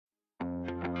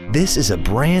This is a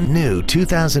brand new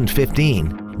 2015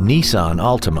 Nissan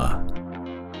Altima.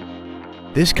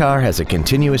 This car has a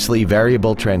continuously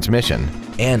variable transmission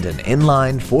and an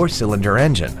inline 4-cylinder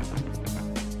engine.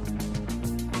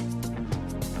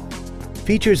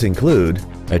 Features include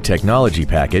a technology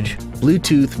package,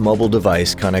 Bluetooth mobile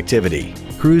device connectivity,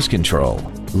 cruise control,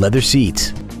 leather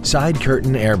seats, side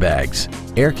curtain airbags,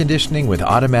 air conditioning with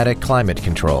automatic climate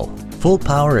control, full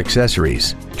power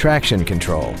accessories, traction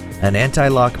control, an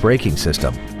anti-lock braking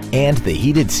system, and the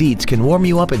heated seats can warm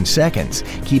you up in seconds,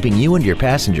 keeping you and your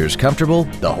passengers comfortable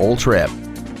the whole trip.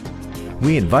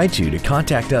 We invite you to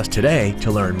contact us today to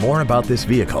learn more about this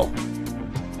vehicle.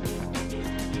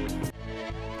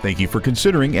 Thank you for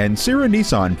considering Ancira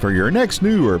Nissan for your next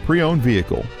new or pre-owned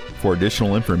vehicle. For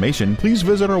additional information, please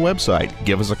visit our website,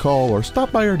 give us a call, or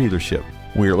stop by our dealership.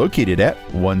 We are located at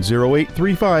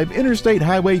 10835 Interstate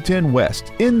Highway 10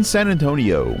 West in San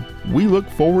Antonio. We look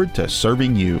forward to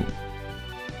serving you.